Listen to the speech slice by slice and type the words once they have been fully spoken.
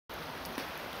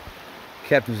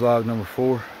Captain's log number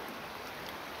 4.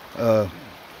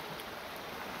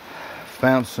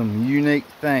 Found some unique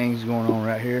things going on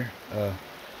right here.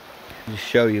 Just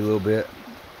show you a little bit.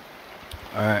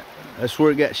 All right, that's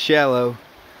where it got shallow.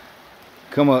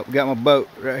 Come up, got my boat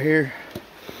right here.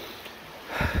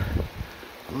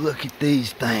 Look at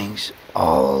these things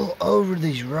all over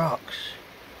these rocks.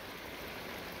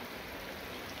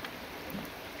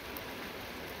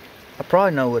 I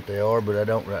probably know what they are, but I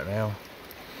don't right now.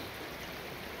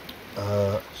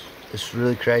 It's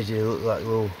really crazy. They look like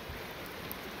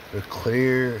they're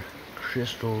clear,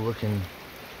 crystal looking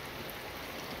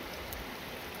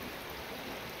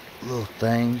little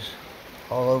things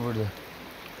all over the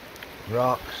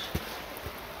rocks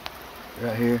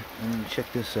right here. And check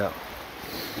this out.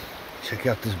 Check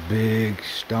out this big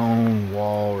stone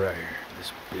wall right here.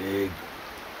 This big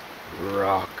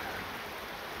rock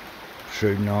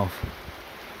shooting off.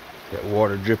 Got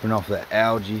water dripping off that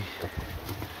algae.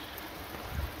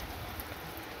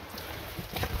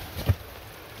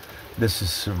 This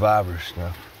is survivor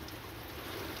stuff.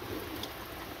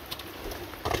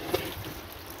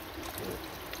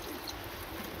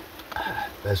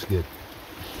 That's good.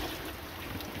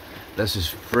 That's as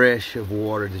fresh of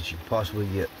water that you possibly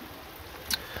get.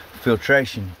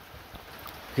 Filtration.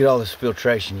 Look at all this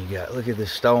filtration you got. Look at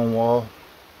this stone wall.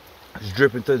 It's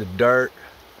dripping through the dirt,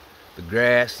 the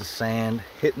grass, the sand,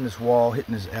 hitting this wall,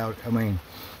 hitting this out. I mean,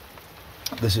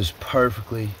 this is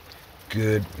perfectly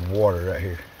good water right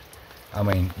here. I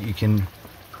mean, you can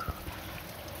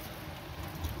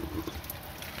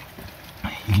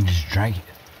just drink it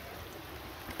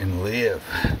and live.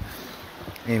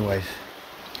 Anyways,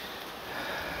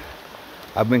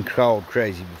 I've been called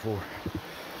crazy before.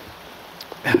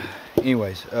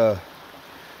 Anyways,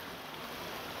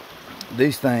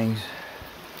 these things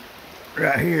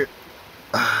right here,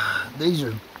 these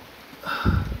are,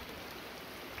 I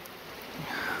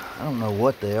don't know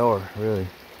what they are really.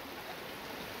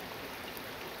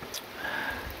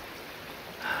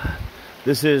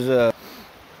 This is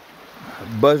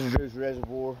Buzzard Juice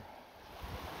Reservoir.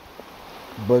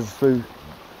 Buzzard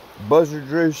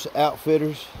Juice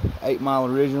Outfitters, 8 Mile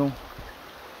Original.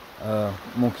 I'm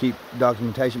gonna keep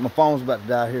documentation. My phone's about to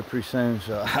die here pretty soon,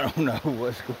 so I don't know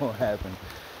what's gonna happen.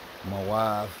 My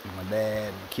wife, my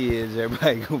dad, my kids,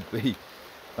 everybody gonna be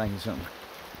thinking something.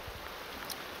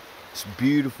 It's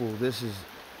beautiful. This is,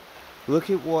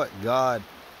 look at what God,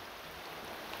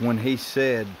 when He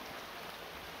said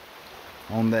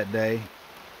on that day,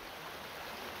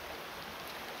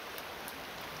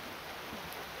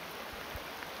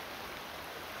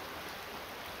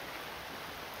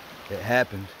 it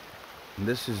happened. And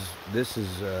this is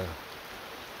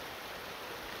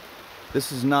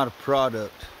not a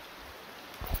product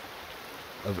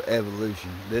of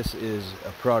evolution. This is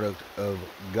a product of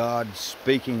God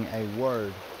speaking a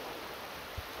word,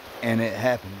 and it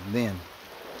happened then.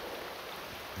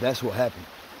 That's what happened.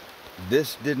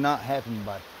 This did not happen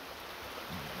by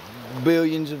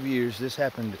billions of years. This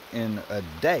happened in a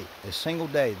day, a single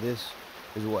day. This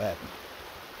is what happened.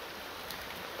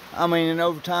 I mean, and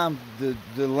over time, the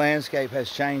landscape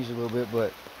has changed a little bit,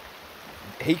 but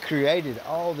He created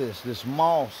all this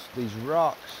moss, these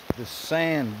rocks, this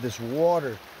sand, this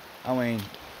water. I mean,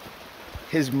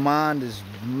 His mind is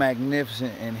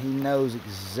magnificent, and He knows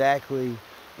exactly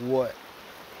what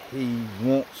He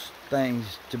wants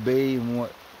things to be and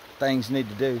what things need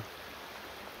to do.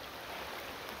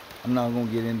 I'm not going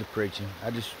to get into preaching.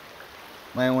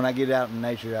 Man, when I get out in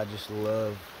nature, I just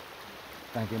love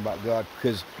thinking about God,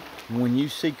 because when you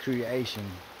see creation,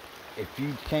 if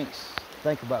you can't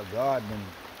think about God,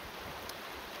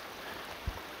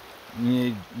 then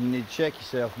you need to check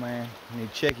yourself, man. You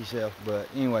need to check yourself. But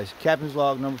anyways, Captain's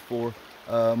log number 4.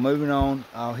 Moving on.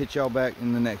 I'll hit y'all back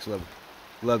in the next level.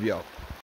 Love y'all.